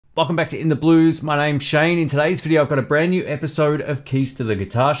Welcome back to In the Blues. My name's Shane. In today's video, I've got a brand new episode of Keys to the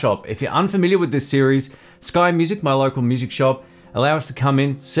Guitar Shop. If you're unfamiliar with this series, Sky Music, my local music shop, allow us to come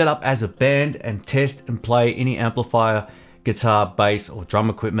in, set up as a band, and test and play any amplifier, guitar, bass, or drum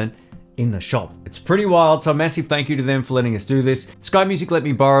equipment in the shop. It's pretty wild, so a massive thank you to them for letting us do this. Sky Music let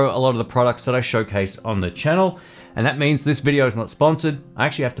me borrow a lot of the products that I showcase on the channel, and that means this video is not sponsored. I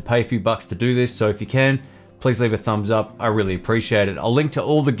actually have to pay a few bucks to do this, so if you can, please leave a thumbs up. I really appreciate it. I'll link to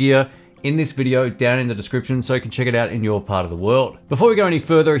all the gear in this video down in the description so you can check it out in your part of the world. Before we go any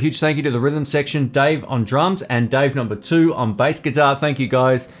further, a huge thank you to the rhythm section, Dave on drums and Dave #2 on bass guitar. Thank you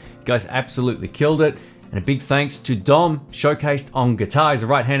guys. You guys absolutely killed it. And a big thanks to Dom, showcased on guitar. He's a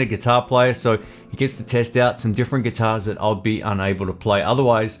right-handed guitar player, so he gets to test out some different guitars that I'll be unable to play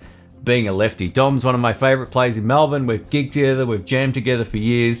otherwise, being a lefty. Dom's one of my favorite players in Melbourne. We've gigged together, we've jammed together for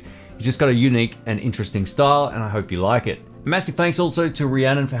years. He's just got a unique and interesting style, and I hope you like it. Massive thanks also to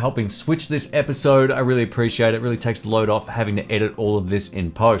Rhiannon for helping switch this episode. I really appreciate it. It really takes the load off having to edit all of this in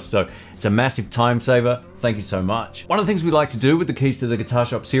post. So it's a massive time saver. Thank you so much. One of the things we like to do with the Keys to the Guitar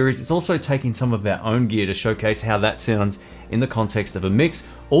Shop series is also taking some of our own gear to showcase how that sounds in the context of a mix,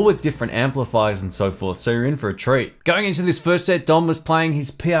 or with different amplifiers and so forth, so you're in for a treat. Going into this first set, Dom was playing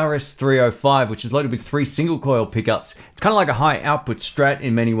his PRS 305, which is loaded with 3 single coil pickups. It's kind of like a high output Strat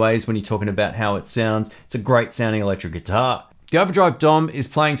in many ways when you're talking about how it sounds. It's a great sounding electric guitar. The overdrive Dom is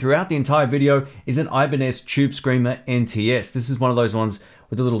playing throughout the entire video is an Ibanez Tube Screamer NTS. This is one of those ones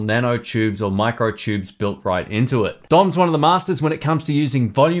with the little nano tubes or micro tubes built right into it. Dom's one of the masters when it comes to using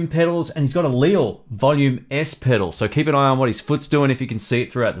volume pedals, and he's got a Leal Volume S pedal, so keep an eye on what his foot's doing if you can see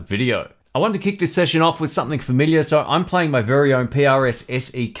it throughout the video. I wanted to kick this session off with something familiar, so I'm playing my very own PRS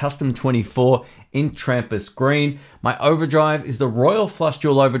SE Custom 24 in Trampus Green. My overdrive is the Royal Flush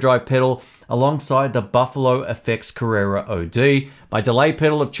Dual overdrive pedal alongside the Buffalo Effects Carrera OD. My delay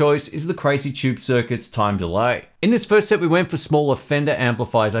pedal of choice is the Crazy Tube Circuits Time Delay. In this first set, we went for smaller Fender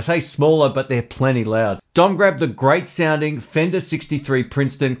amplifiers. I say smaller, but they're plenty loud. Dom grabbed the great sounding Fender 63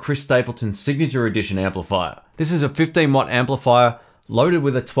 Princeton Chris Stapleton Signature Edition amplifier. This is a 15 watt amplifier loaded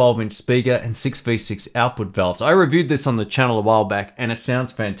with a 12-inch speaker and 6v6 output valves. I reviewed this on the channel a while back and it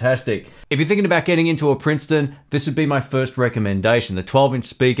sounds fantastic. If you're thinking about getting into a Princeton, this would be my first recommendation. The 12-inch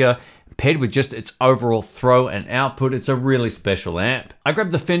speaker paired with just its overall throw and output, it's a really special amp. I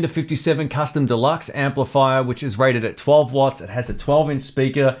grabbed the Fender 57 Custom Deluxe amplifier, which is rated at 12 watts. It has a 12-inch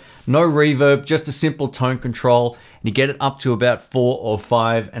speaker, no reverb, just a simple tone control. And you get it up to about 4 or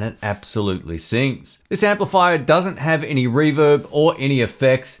 5 and it absolutely sings. This amplifier doesn't have any reverb or any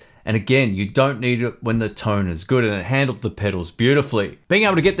effects. And again, you don't need it when the tone is good, and it handled the pedals beautifully. Being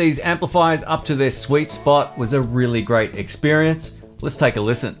able to get these amplifiers up to their sweet spot was a really great experience. Let's take a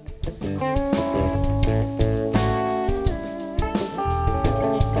listen.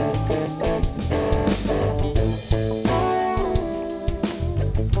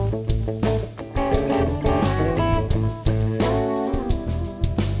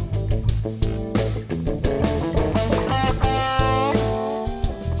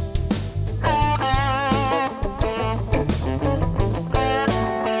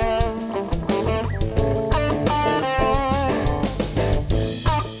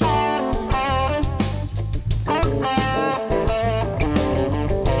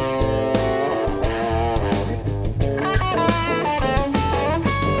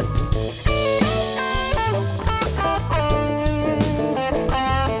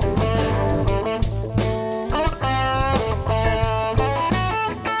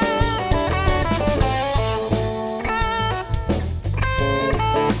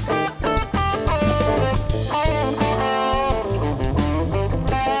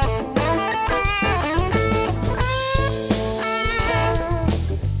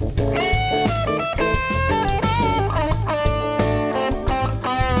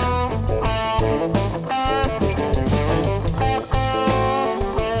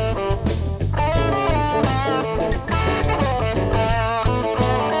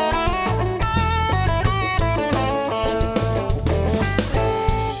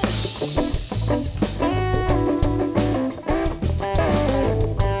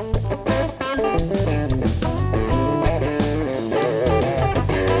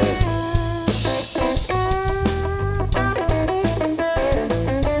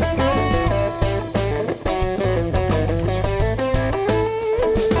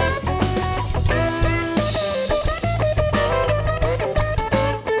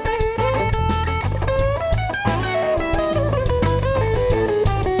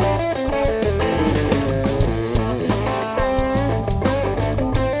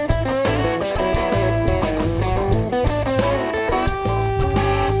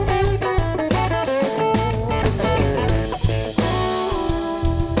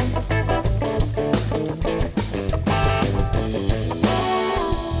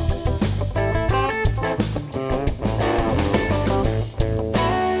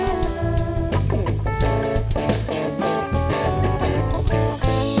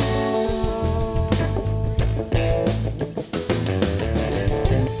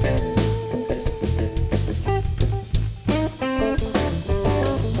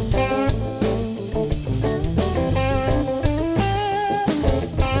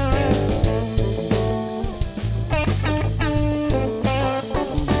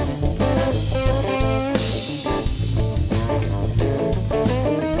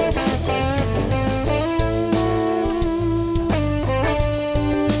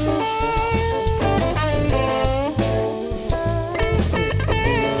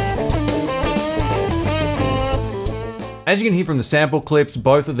 As you can hear from the sample clips,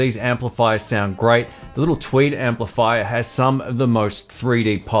 both of these amplifiers sound great. The little Tweed amplifier has some of the most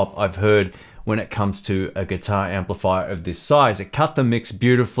 3D pop I've heard when it comes to a guitar amplifier of this size. It cut the mix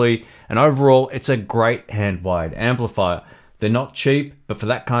beautifully, and overall, it's a great hand-wired amplifier. They're not cheap, but for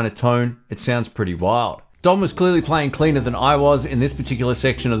that kind of tone, it sounds pretty wild. Dom was clearly playing cleaner than I was in this particular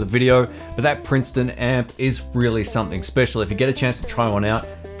section of the video, but that Princeton amp is really something special. If you get a chance to try one out,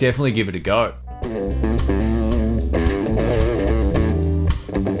 definitely give it a go.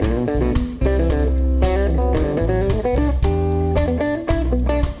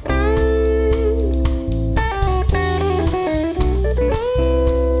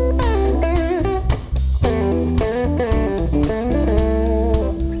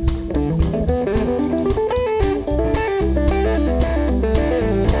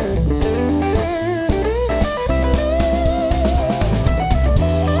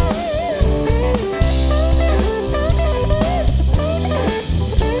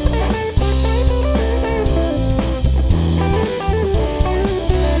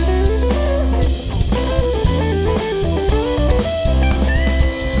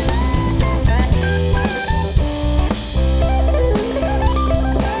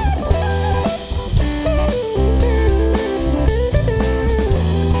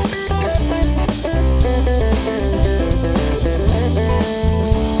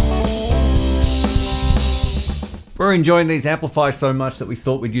 We're enjoying these amplifiers so much that we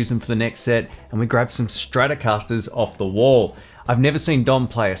thought we'd use them for the next set, and we grabbed some Stratocasters off the wall. I've never seen Dom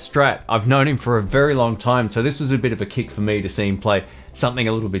play a Strat. I've known him for a very long time, so this was a bit of a kick for me to see him play something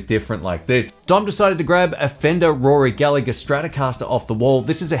a little bit different like this. Dom decided to grab a Fender Rory Gallagher Stratocaster off the wall.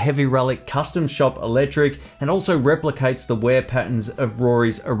 This is a heavy relic custom shop electric and also replicates the wear patterns of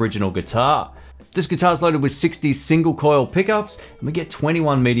Rory's original guitar. This guitar is loaded with 60 single coil pickups, and we get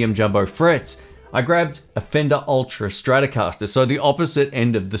 21 medium jumbo frets. I grabbed a Fender Ultra Stratocaster, so the opposite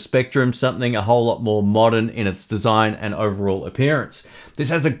end of the spectrum, something a whole lot more modern in its design and overall appearance. This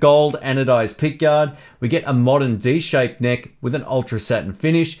has a gold anodized pickguard, we get a modern D-shaped neck with an ultra satin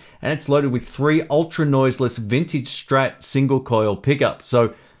finish, and it's loaded with 3 ultra noiseless vintage Strat single coil pickups,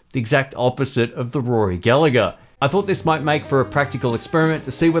 so the exact opposite of the Rory Gallagher. I thought this might make for a practical experiment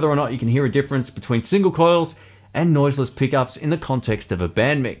to see whether or not you can hear a difference between single coils and noiseless pickups in the context of a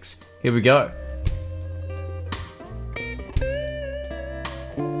band mix. Here we go.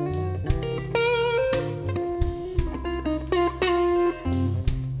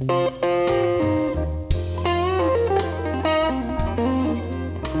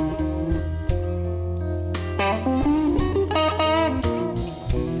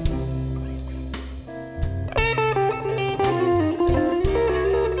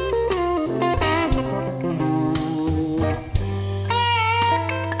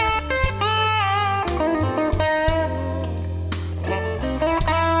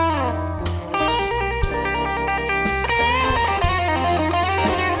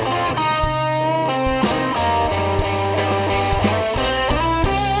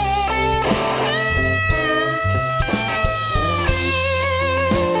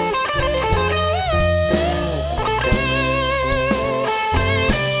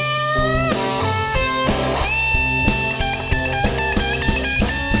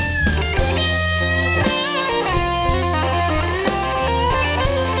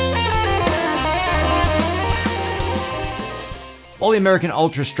 While the American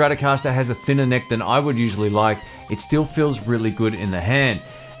Ultra Stratocaster has a thinner neck than I would usually like, it still feels really good in the hand,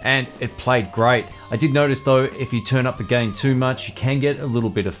 and it played great. I did notice though, if you turn up the gain too much, you can get a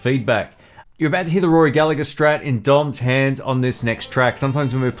little bit of feedback. You're about to hear the Rory Gallagher Strat in Dom's hands on this next track.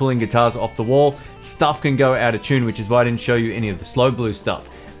 Sometimes when we're pulling guitars off the wall, stuff can go out of tune, which is why I didn't show you any of the slow blues stuff.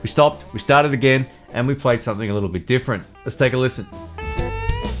 We stopped, we started again, and we played something a little bit different. Let's take a listen.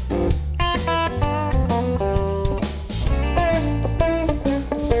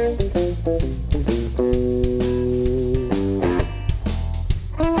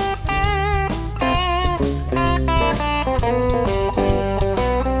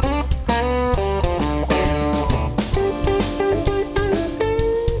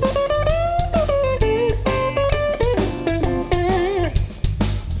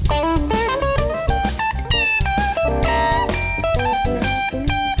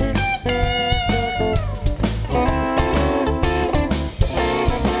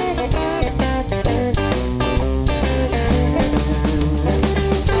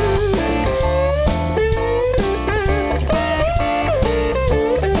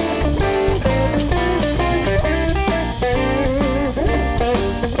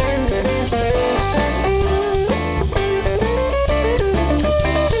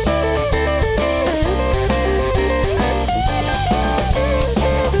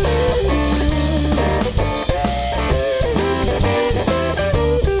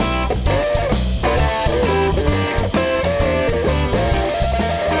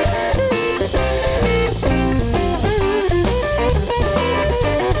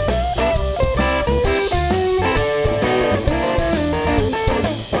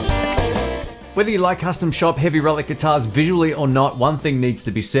 Whether you like custom shop heavy relic guitars visually or not, one thing needs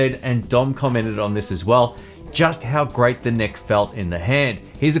to be said, and Dom commented on this as well, just how great the neck felt in the hand.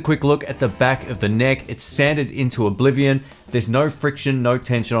 Here's a quick look at the back of the neck. It's sanded into oblivion. There's no friction, no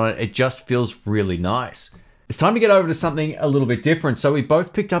tension on it. It just feels really nice. It's time to get over to something a little bit different. So we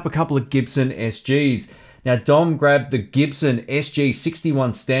both picked up a couple of Gibson SGs. Now Dom grabbed the Gibson SG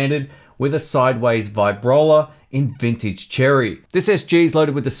 61 Standard with a sideways Vibrola in vintage cherry. This SG is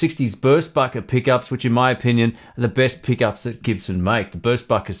loaded with the 60s burst bucket pickups, which in my opinion are the best pickups that Gibson make. The burst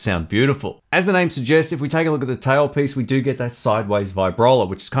buckets sound beautiful. As the name suggests, if we take a look at the tailpiece, we do get that sideways Vibrola,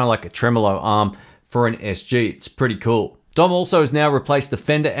 which is kind of like a tremolo arm for an SG. It's pretty cool. Dom also has now replaced the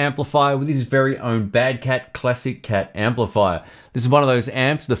Fender amplifier with his very own Bad Cat Classic Cat amplifier. This is one of those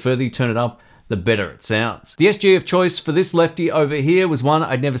amps, the further you turn it up, the better it sounds. The SG of choice for this lefty over here was one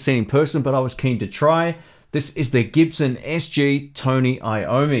I'd never seen in person, but I was keen to try. This is the Gibson SG Tony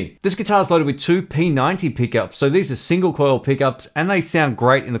Iommi. This guitar is loaded with two P90 pickups, so these are single coil pickups and they sound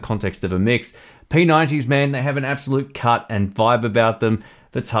great in the context of a mix. P90s, man, they have an absolute cut and vibe about them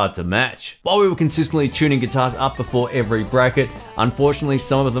that's hard to match. While we were consistently tuning guitars up before every bracket, unfortunately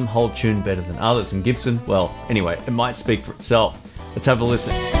some of them hold tune better than others, and Gibson, well, anyway, it might speak for itself. Let's have a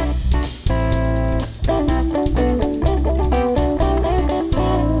listen.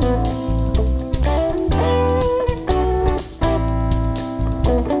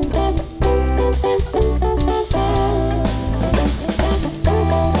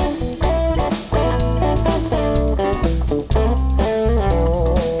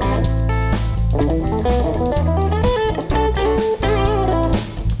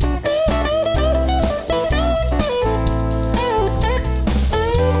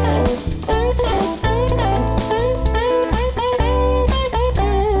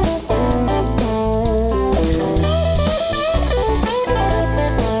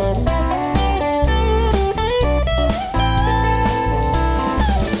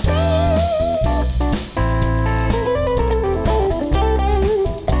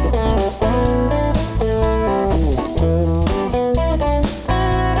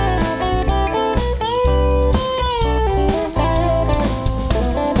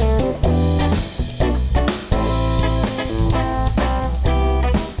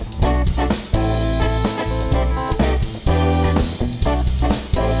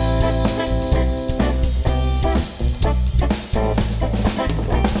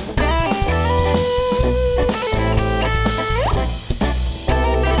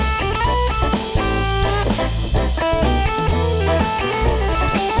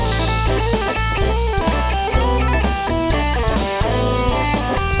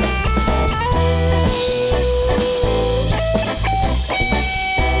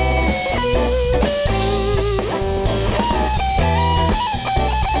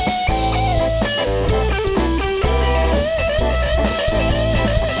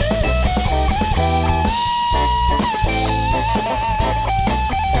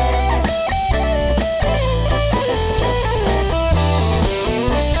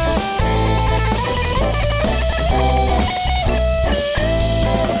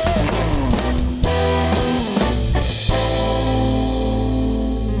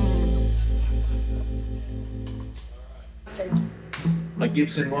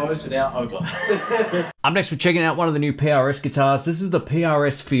 Gibson woes are now over. Up next, we're checking out one of the new PRS guitars. This is the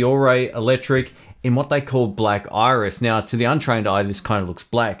PRS Fiore electric in what they call black iris. Now, to the untrained eye, this kind of looks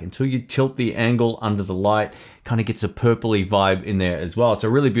black. Until you tilt the angle under the light, kind of gets a purpley vibe in there as well. It's a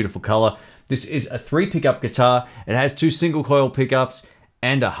really beautiful color. This is a 3 pickup guitar. It has 2 single coil pickups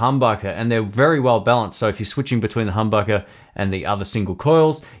and a humbucker, and they're very well balanced. So if you're switching between the humbucker and the other single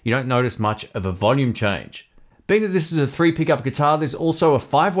coils, you don't notice much of a volume change. Being that this is a 3 pickup guitar, there's also a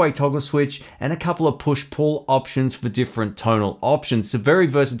 5-way toggle switch and a couple of push-pull options for different tonal options. It's a very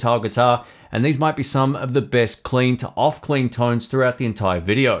versatile guitar, and these might be some of the best clean to off-clean tones throughout the entire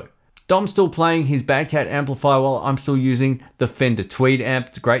video. Dom's still playing his Bad Cat amplifier while I'm still using the Fender Tweed amp.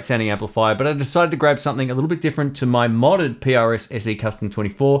 It's a great sounding amplifier, but I decided to grab something a little bit different to my modded PRS SE Custom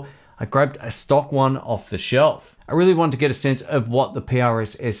 24. I grabbed a stock one off the shelf. I really wanted to get a sense of what the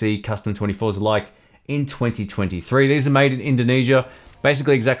PRS SE Custom 24s are like in 2023. These are made in Indonesia,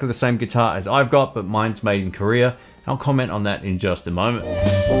 basically exactly the same guitar as I've got, but mine's made in Korea. I'll comment on that in just a moment.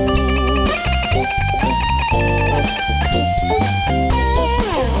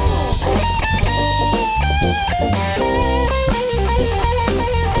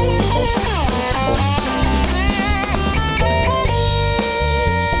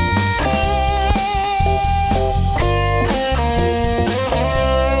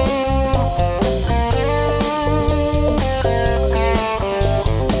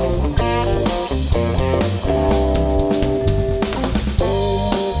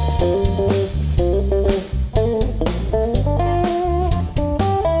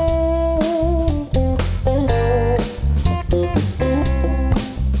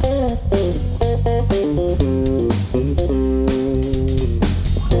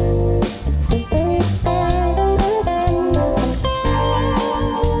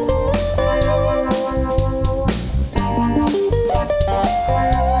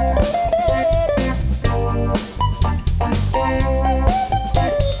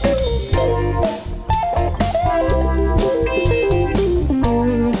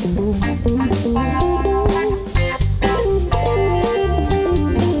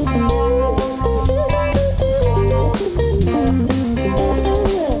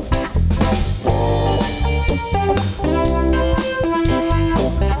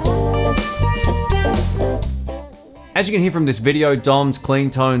 As you can hear from this video, Dom's clean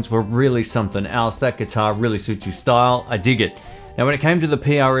tones were really something else. That guitar really suits his style. I dig it. Now when it came to the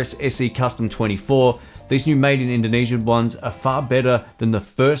PRS SE Custom 24, these new made in Indonesia ones are far better than the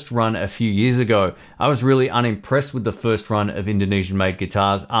first run a few years ago. I was really unimpressed with the first run of Indonesian made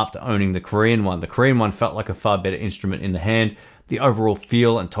guitars after owning the Korean one. The Korean one felt like a far better instrument in the hand. The overall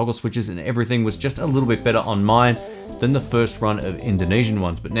feel and toggle switches and everything was just a little bit better on mine than the first run of Indonesian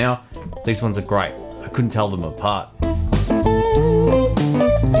ones. But now, these ones are great. I couldn't tell them apart.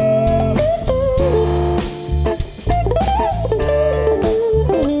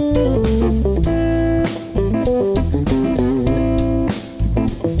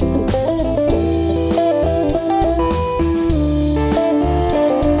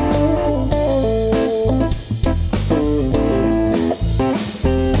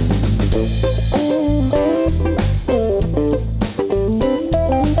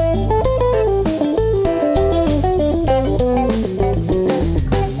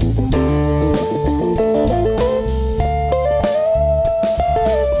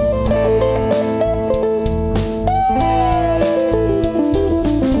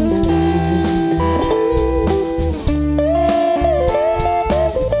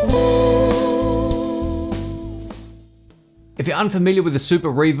 If you're unfamiliar with the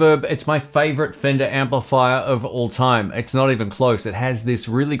Super-Reverb, it's my favorite Fender amplifier of all time. It's not even close. It has this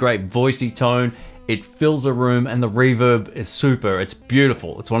really great voicey tone. It fills a room and the reverb is super. It's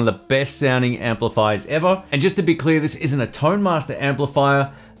beautiful. It's one of the best sounding amplifiers ever. And just to be clear, this isn't a Tone Master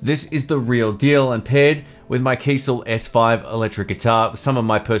amplifier. This is the real deal, and paired with my Kiesel S5 electric guitar, some of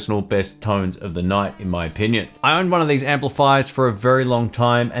my personal best tones of the night in my opinion. I owned one of these amplifiers for a very long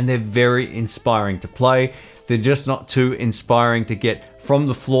time and they're very inspiring to play. They're just not too inspiring to get from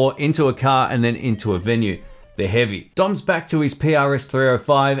the floor into a car and then into a venue. They're heavy. Dom's back to his PRS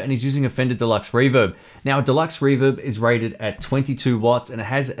 305 and he's using a Fender Deluxe reverb. Now a Deluxe reverb is rated at 22 watts and it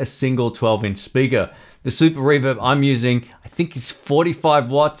has a single 12-inch speaker. The Super-Reverb I'm using, I think is 45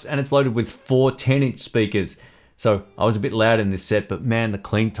 watts and it's loaded with 4 10-inch speakers. So I was a bit loud in this set, but man, the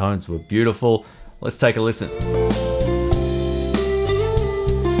clean tones were beautiful. Let's take a listen.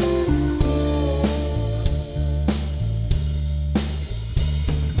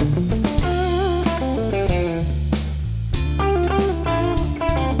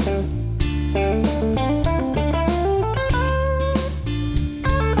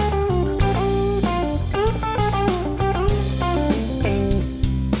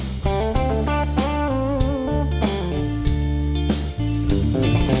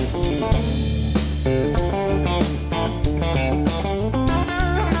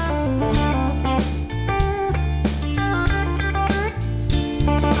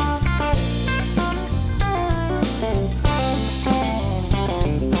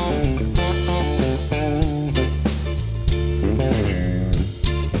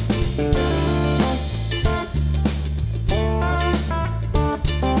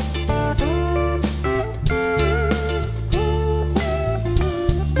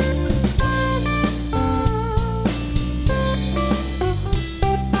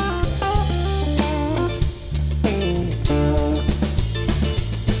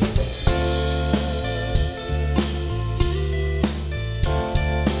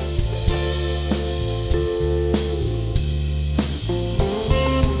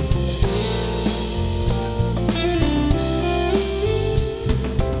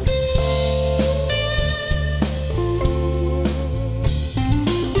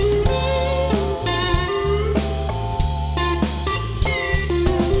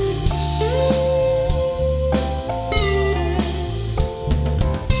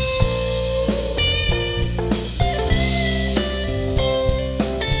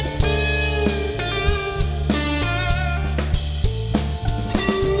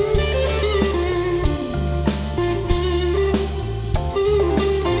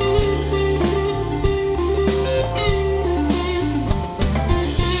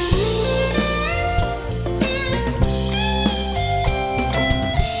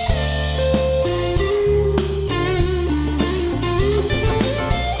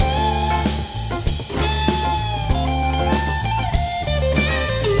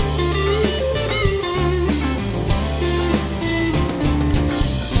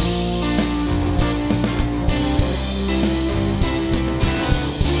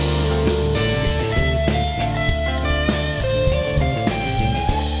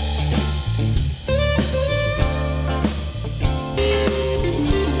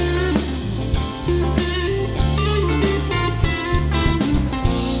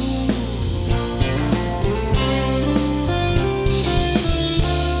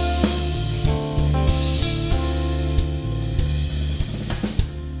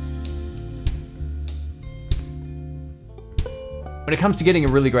 When it comes to getting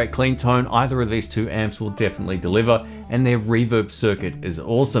a really great clean tone, either of these two amps will definitely deliver, and their reverb circuit is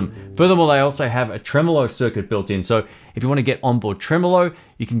awesome. Furthermore, they also have a tremolo circuit built in, so if you want to get onboard tremolo,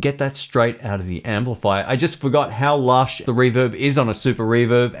 you can get that straight out of the amplifier. I just forgot how lush the reverb is on a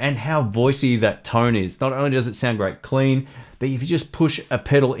Super-Reverb and how voicey that tone is. Not only does it sound great clean, but if you just push a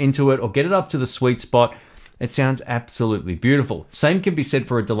pedal into it or get it up to the sweet spot, it sounds absolutely beautiful. Same can be said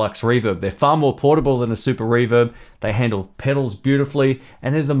for a Deluxe reverb. They're far more portable than a Super-Reverb. They handle pedals beautifully,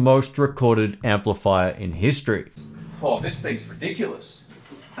 and they're the most recorded amplifier in history. Oh, this thing's ridiculous.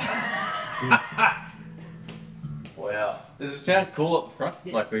 Wow. Does it sound cool up the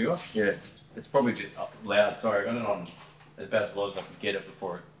front, like where you are? Yeah. It's probably a bit loud. Sorry, I got it on about as low as I can get it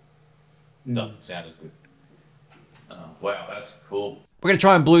before it doesn't sound as good. Wow, that's cool. We're going to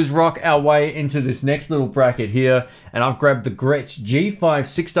try and blues rock our way into this next little bracket here, and I've grabbed the Grestch G5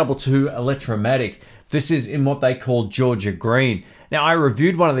 622 Electromatic. This is in what they call Georgia Green. Now, I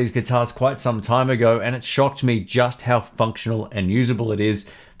reviewed one of these guitars quite some time ago, and it shocked me just how functional and usable it is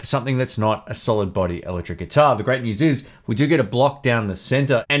for something that's not a solid body electric guitar. The great news is we do get a block down the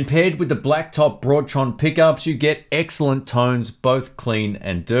center, and paired with the black top Broadtron pickups, you get excellent tones, both clean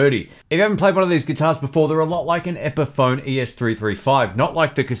and dirty. If you haven't played one of these guitars before, they're a lot like an Epiphone ES335, not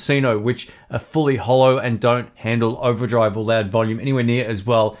like the Casino, which are fully hollow and don't handle overdrive or loud volume anywhere near as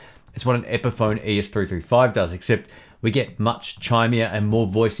well as what an Epiphone ES335 does, except we get much chimier and more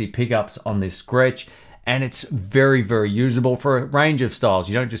voicey pickups on this Grestch, and it's very, very usable for a range of styles.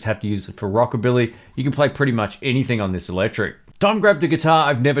 You don't just have to use it for rockabilly. You can play pretty much anything on this electric. Tom grabbed a guitar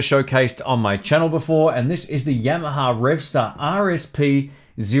I've never showcased on my channel before, and this is the Yamaha Revstar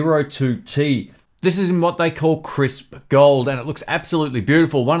RSP02T. This is in what they call crisp gold, and it looks absolutely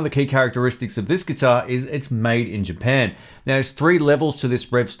beautiful. One of the key characteristics of this guitar is it's made in Japan. Now, there's 3 levels to this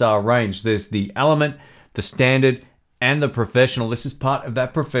Revstar range. There's the Element, the Standard, and the Professional. This is part of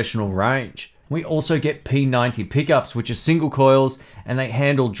that professional range. We also get P90 pickups, which are single coils, and they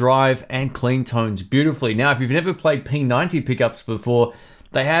handle drive and clean tones beautifully. Now, if you've never played P90 pickups before,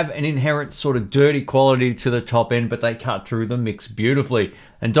 they have an inherent sort of dirty quality to the top end, but they cut through the mix beautifully.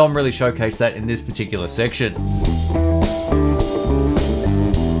 And Dom really showcased that in this particular section.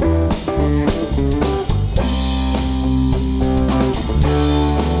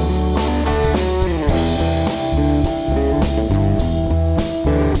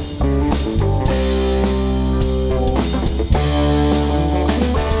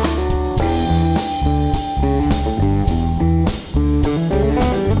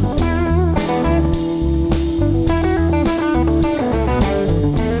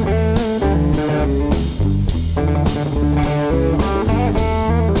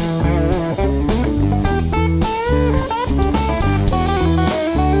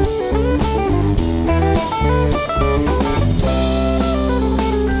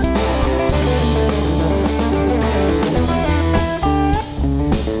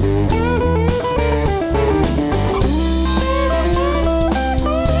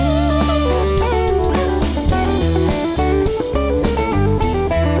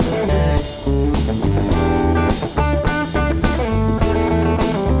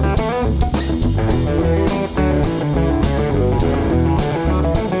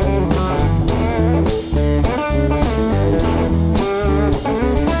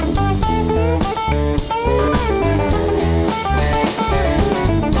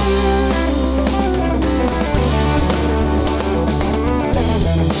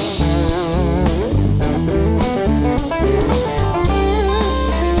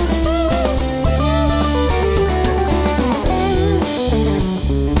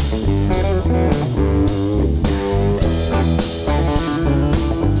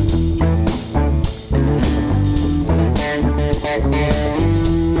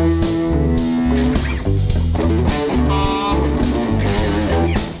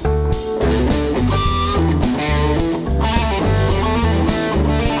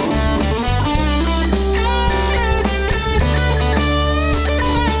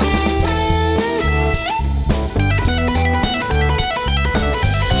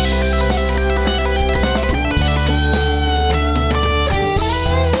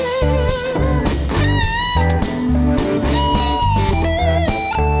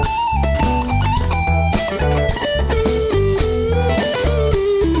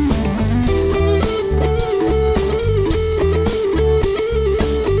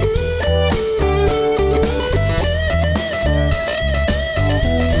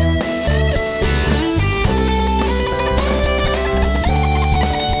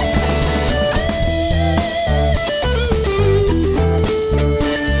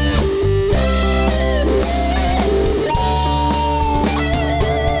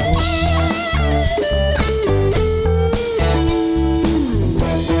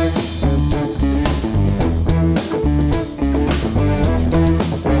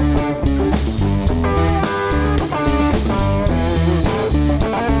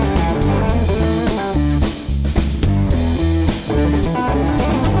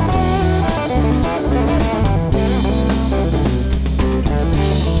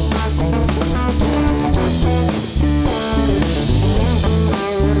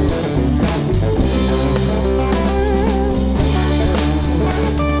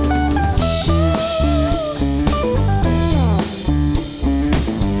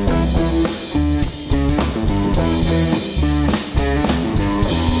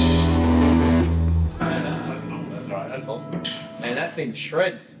 thing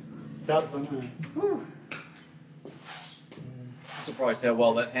shreds. Does, doesn't it? I'm surprised how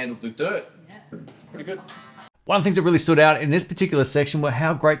well that handled the dirt. Yeah. Pretty good. One of the things that really stood out in this particular section were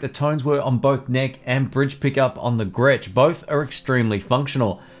how great the tones were on both neck and bridge pickup on the Grestch. Both are extremely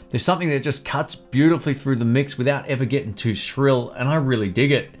functional. There's something that just cuts beautifully through the mix without ever getting too shrill, and I really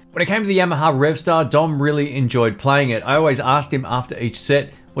dig it. When it came to the Yamaha Revstar, Dom really enjoyed playing it. I always asked him after each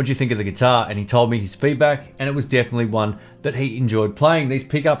set, what do you think of the guitar? And he told me his feedback, and it was definitely one that he enjoyed playing. These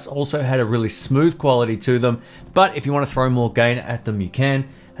pickups also had a really smooth quality to them, but if you want to throw more gain at them, you can,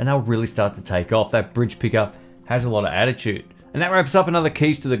 and they'll really start to take off. That bridge pickup has a lot of attitude. And that wraps up another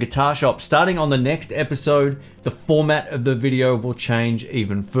Keys to the Guitar Shop. Starting on the next episode, the format of the video will change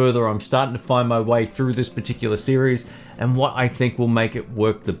even further. I'm starting to find my way through this particular series and what I think will make it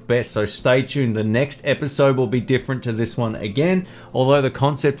work the best. So stay tuned. The next episode will be different to this one again. Although the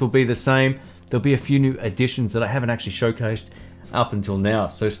concept will be the same, there'll be a few new additions that I haven't actually showcased up until now.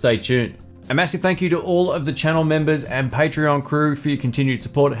 So stay tuned. A massive thank you to all of the channel members and Patreon crew for your continued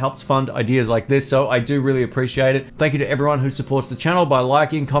support. It helps fund ideas like this, so I do really appreciate it. Thank you to everyone who supports the channel by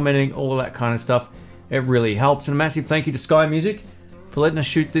liking, commenting, all of that kind of stuff. It really helps. And a massive thank you to Sky Music for letting us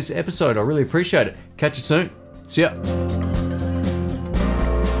shoot this episode. I really appreciate it. Catch you soon. See ya.